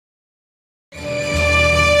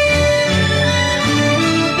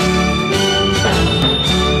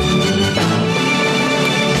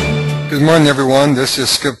Good morning, everyone. This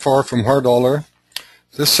is Skip Farr from $.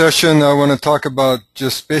 This session I want to talk about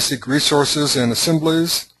just basic resources and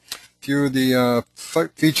assemblies, a few of the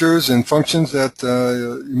features and functions that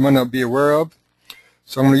you might not be aware of.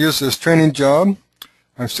 So I'm going to use this training job.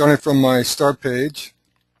 I'm starting from my start page.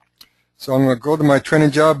 So I'm going to go to my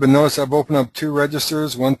training job, and notice I've opened up two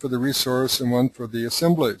registers, one for the resource and one for the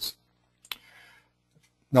assemblies.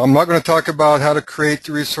 Now I'm not going to talk about how to create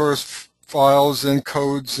the resource files and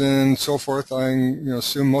codes and so forth. I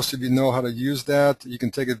assume most of you know how to use that. You can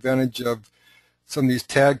take advantage of some of these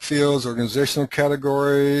tag fields, organizational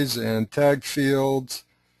categories and tag fields,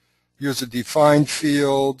 user-defined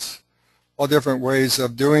fields, all different ways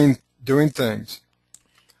of doing things.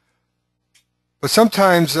 But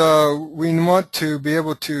sometimes we want to be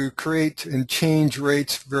able to create and change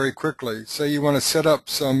rates very quickly. Say you want to set up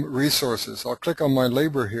some resources. I'll click on my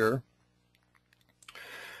labor here.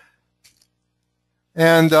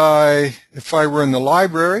 And if I were in the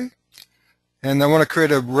library and I want to create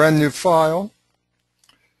a brand new file,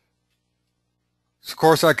 of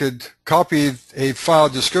course I could copy a file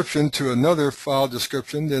description to another file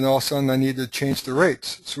description, then all of a sudden I need to change the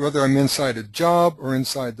rates. So whether I'm inside a job or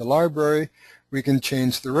inside the library, we can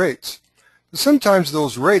change the rates. But sometimes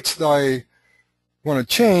those rates that I want to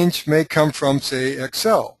change may come from, say,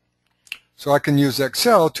 Excel. So I can use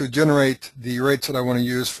Excel to generate the rates that I want to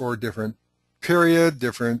use for different period,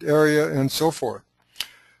 different area, and so forth.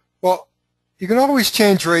 Well, you can always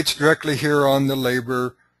change rates directly here on the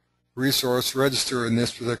labor resource register in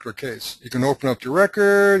this particular case. You can open up the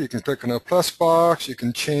record, you can click on a plus box, you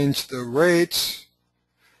can change the rates.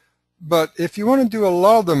 But if you want to do a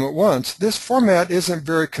lot of them at once, this format isn't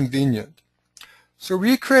very convenient. So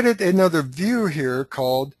we created another view here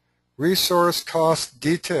called Resource Cost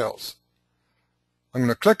Details. I'm going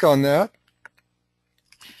to click on that.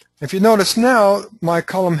 If you notice now, my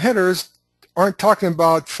column headers aren't talking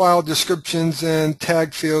about file descriptions and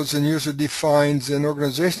tag fields and user defines and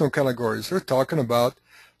organizational categories. They're talking about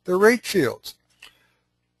the rate fields.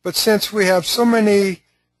 But since we have so many,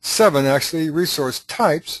 7 actually, resource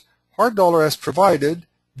types, $. Has provided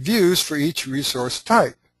views for each resource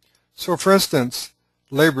type. So for instance,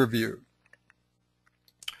 labor view.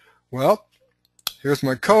 Well, here's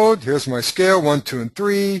my code, here's my scale, 1, 2, and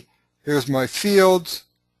 3, here's my fields.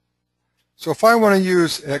 So if I want to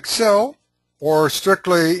use Excel or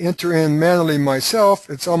strictly enter in manually myself,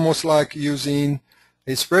 it's almost like using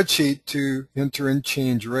a spreadsheet to enter and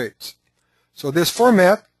change rates. So this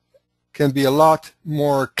format can be a lot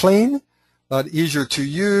more clean, a lot easier to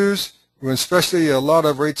use, when especially a lot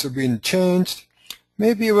of rates are being changed.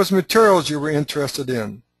 Maybe it was materials you were interested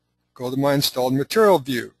in. Go to my installed material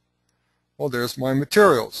view. Well, there's my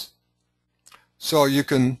materials. So you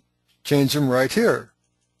can change them right here.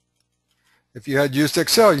 If you had used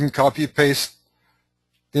Excel, you can copy and paste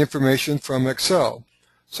the information from Excel.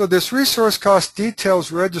 So this resource cost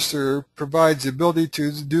details register provides the ability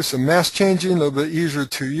to do some mass changing, a little bit easier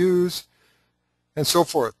to use, and so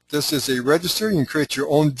forth. This is a register. You can create your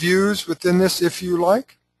own views within this if you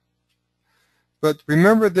like. But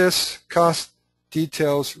remember this cost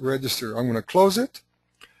details register. I'm going to close it.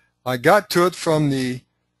 I got to it from the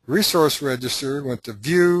resource register, went to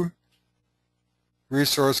View,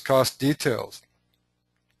 Resource Cost Details.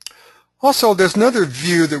 Also, there's another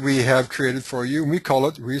view that we have created for you, and we call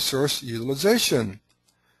it Resource Utilization.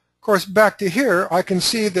 Of course, back to here, I can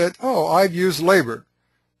see that, oh, I've used labor.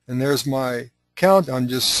 And there's my count. I'm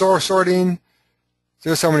just sorting.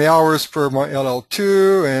 There's how many hours per my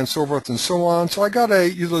LL2, and so forth and so on. So I got a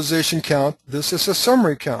utilization count. This is a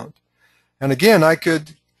summary count. And again, I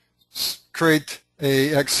could create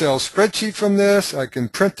a Excel spreadsheet from this. I can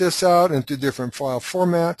print this out into different file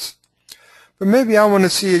formats. But maybe I want to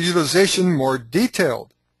see a utilization more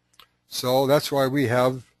detailed. So that's why we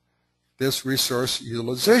have this resource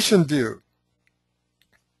utilization view.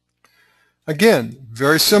 Again,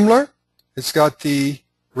 very similar. It's got the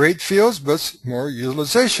rate fields, but it's more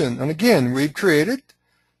utilization. And again, we've created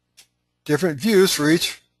different views for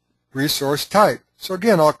each resource type. So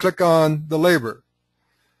again, I'll click on the labor.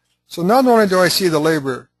 So not only do I see the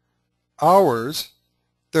labor hours,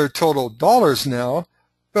 their total dollars now,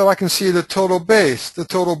 but I can see the total base, the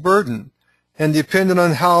total burden. And depending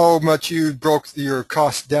on how much you broke your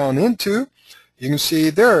cost down into, you can see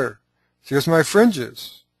there, here's my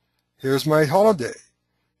fringes, here's my holiday,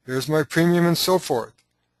 here's my premium, and so forth.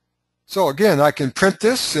 So again, I can print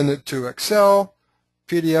this, send it to Excel,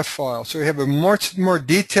 PDF file. So you have a much more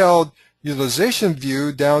detailed utilization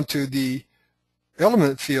view down to the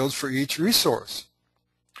element fields for each resource.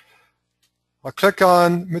 I'll click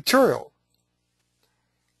on Material.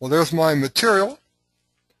 Well, there's my material.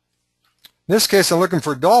 In this case, I'm looking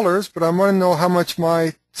for dollars, but I want to know how much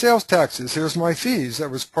my sales tax is. Here's my fees.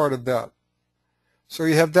 That was part of that. So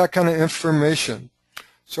you have that kind of information.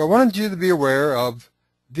 So I wanted you to be aware of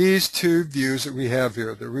these two views that we have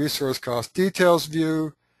here, the resource cost details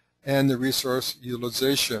view and the resource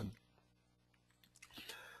utilization.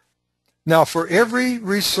 Now, for every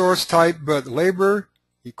resource type but labor,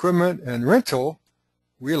 equipment, and rental,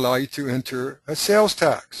 we allow you to enter a sales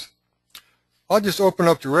tax. I'll just open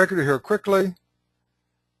up the record here quickly,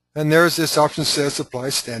 and there's this option that says apply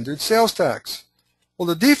standard sales tax. Well,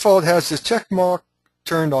 the default has this check mark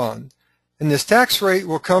turned on, and this tax rate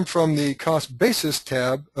will come from the cost basis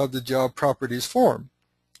tab of the job properties form.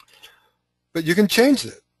 But you can change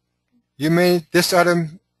it. This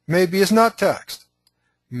item maybe is not taxed.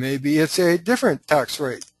 Maybe it's a different tax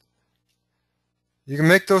rate. You can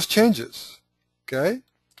make those changes, okay?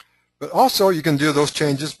 But also you can do those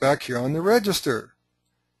changes back here on the register.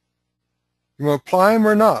 You want to apply them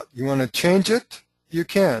or not? You want to change it? You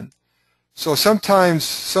can. So sometimes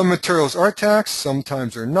some materials are taxed,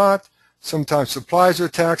 sometimes they're not. Sometimes supplies are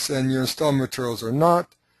taxed and your installed materials are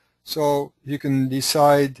not. So you can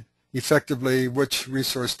decide effectively which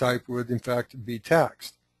resource type would in fact be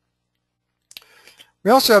taxed. We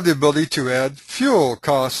also have the ability to add fuel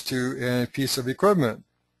costs to a piece of equipment.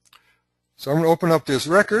 So I'm going to open up this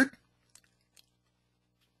record.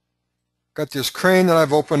 Got this crane that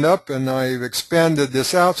I've opened up and I've expanded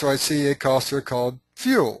this out so I see a cost here called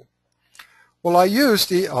fuel. Well, I use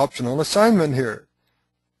the optional assignment here.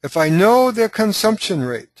 If I know the consumption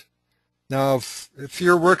rate, now if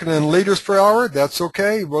you're working in liters per hour, that's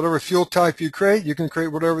okay. Whatever fuel type you can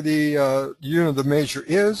create whatever the unit of the measure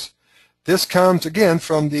is. This comes again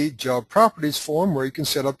from the job properties form where you can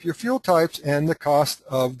set up your fuel types and the cost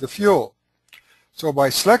of the fuel. So by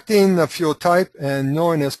selecting the fuel type and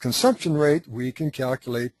knowing its consumption rate, we can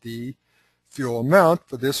calculate the fuel amount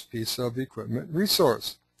for this piece of equipment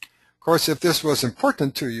resource. Of course, if this was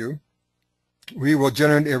important to you, we will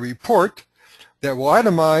generate a report that will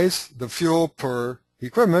itemize the fuel per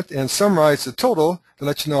equipment and summarize the total to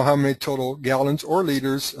let you know how many total gallons or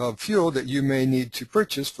liters of fuel that you may need to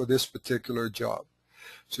purchase for this particular job.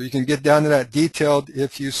 So you can get down to that detailed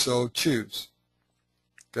if you so choose.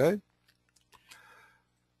 Okay?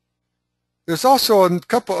 There's also a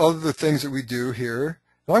couple other things that we do here.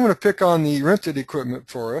 And I'm going to pick on the rented equipment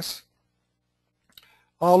for us.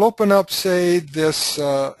 I'll open up, say, this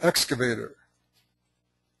excavator.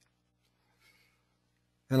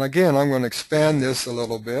 And again, I'm going to expand this a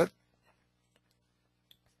little bit.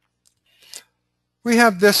 We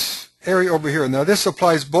have this area over here. Now this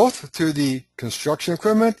applies both to the construction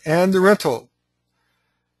equipment and the rental.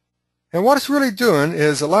 And what it's really doing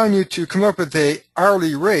is allowing you to come up with an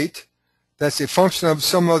hourly rate that's a function of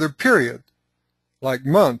some other period, like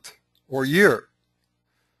month or year.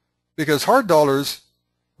 Because hard dollars,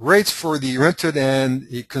 rates for the rented and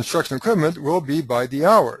the construction equipment will be by the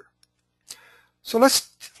hour. So let's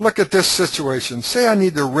look at this situation. Say I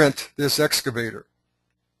need to rent this excavator.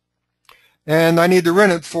 And I need to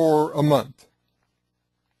rent it for a month.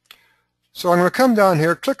 So I'm going to come down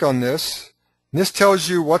here, click on this. And this tells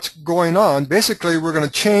you what's going on. Basically, we're going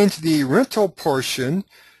to change the rental portion,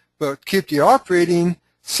 but keep the operating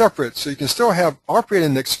separate. So you can still have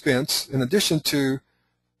operating expense in addition to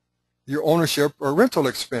your ownership or rental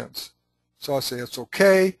expense. So I'll say it's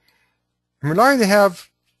okay. And we're going to have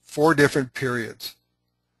 4 different periods.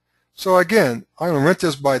 So again, I'm going to rent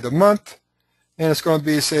this by the month, and it's going to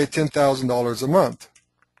be, say, $10,000 a month.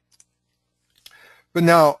 But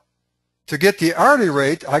now, to get the hourly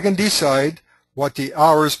rate, I can decide what the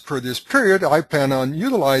hours per this period I plan on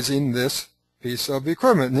utilizing this piece of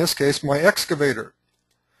equipment, in this case, my excavator.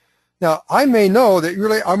 Now, I may know that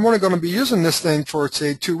really I'm only going to be using this thing for,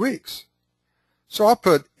 say, 2 weeks. So I'll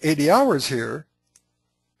put 80 hours here,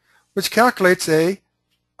 which calculates a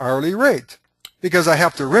hourly rate, because I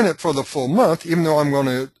have to rent it for the full month, even though I'm going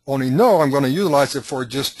to only know I'm going to utilize it for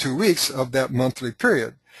just 2 weeks of that monthly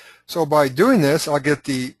period. So by doing this, I'll get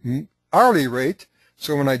the hourly rate.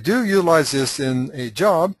 So when I do utilize this in a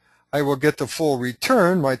job, I will get the full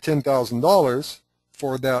return, my $10,000,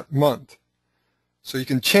 for that month. So you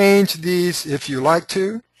can change these if you like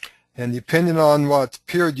to, and depending on what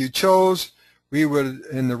period you chose, we would,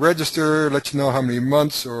 in the register, let you know how many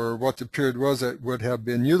months or what the period was that would have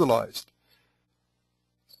been utilized.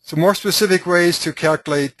 Some more specific ways to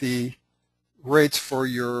calculate the rates for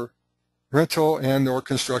your rental and or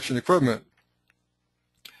construction equipment.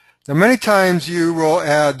 Now, many times you will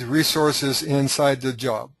add resources inside the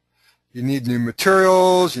job. You need new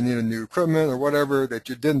materials, you need a new equipment or whatever that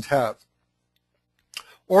you didn't have.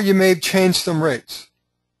 Or you may change some rates.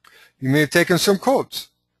 You may have taken some quotes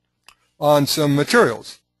on some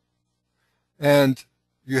materials, and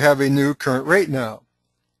you have a new current rate now.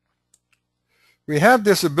 We have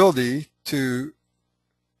this ability to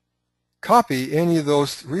copy any of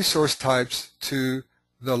those resource types to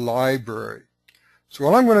the library. So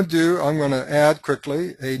what I'm going to do, I'm going to add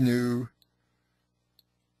quickly a new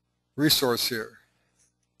resource here.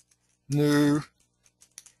 New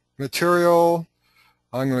material.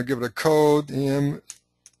 I'm going to give it a code,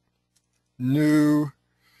 new.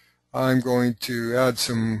 I'm going to add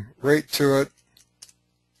some rate to it,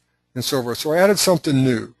 and so forth. So I added something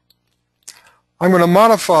new. I'm going to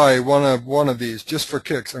modify one of these just for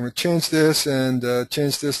kicks. I'm going to change this and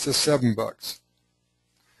change this to $7.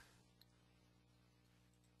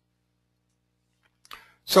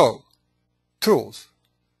 So, tools.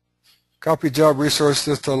 Copy job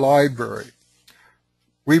resources to library.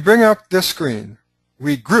 We bring up this screen.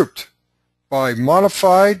 We grouped by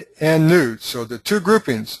modified and new. So the two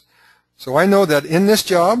groupings. So I know that in this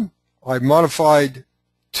job, I've modified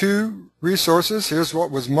 2 resources. Here's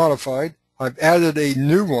what was modified. I've added a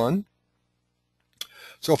new one.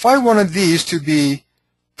 So if I wanted these to be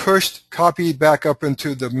pushed, copied back up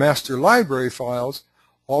into the master library files,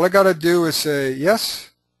 all I got to do is say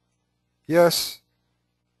yes, yes,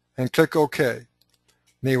 and click OK. And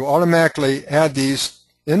they will automatically add these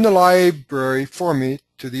in the library for me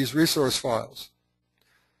to these resource files.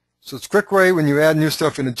 So it's a quick way when you add new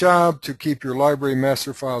stuff in a job to keep your library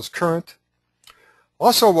master files current.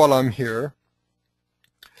 Also, while I'm here,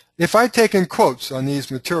 if I've taken quotes on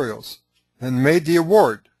these materials and made the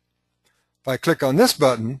award, if I click on this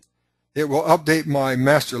button, it will update my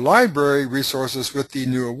master library resources with the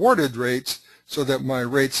new awarded rates so that my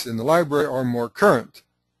rates in the library are more current.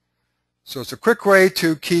 So it's a quick way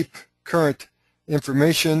to keep current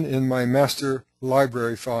information in my master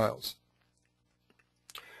library files.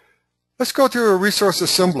 Let's go through a resource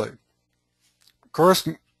assembly. Of course,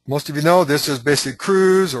 most of you know this is basic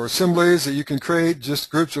crews or assemblies that you can create, just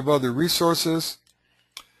groups of other resources.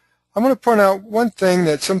 I'm going to point out one thing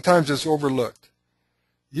that sometimes is overlooked.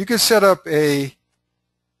 You can set up a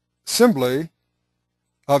assembly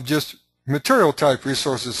of just material type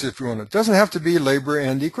resources if you want. It doesn't have to be labor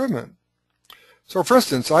and equipment. So for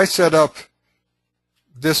instance, I set up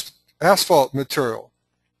this asphalt material.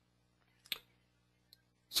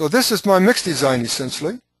 So this is my mix design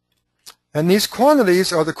essentially. And these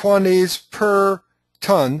quantities are the quantities per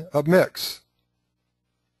ton of mix.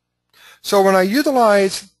 So when I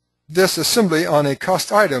utilize this assembly on a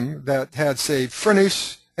cost item that had, say,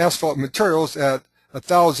 furnished asphalt materials at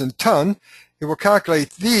 1,000 ton, it will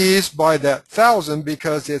calculate these by that 1,000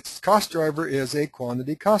 because its cost driver is a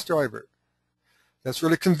quantity cost driver. That's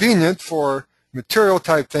really convenient for material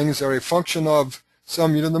type things that are a function of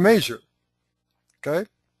some unit of measure. Okay?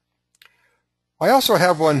 I also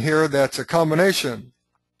have one here that's a combination.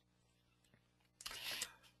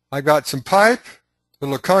 I've got some pipe, a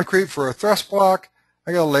little concrete for a thrust block.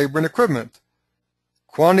 I got labor and equipment.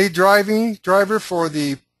 Quantity driver for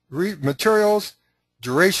the materials,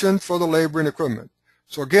 duration for the labor and equipment.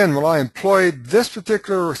 So again, when I employed this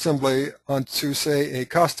particular assembly onto, say, a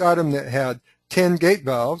cost item that had 10 gate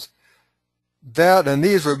valves, that and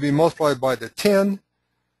these would be multiplied by the 10.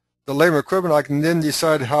 The labor equipment, I can then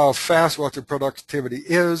decide how fast what the productivity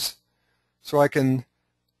is, so I can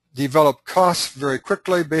develop costs very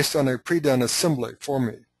quickly based on a pre-done assembly for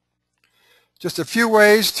me. Just a few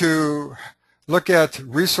ways to look at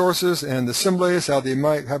resources and assemblies, how they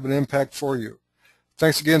might have an impact for you.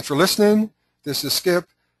 Thanks again for listening. This is Skip.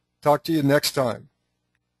 Talk to you next time.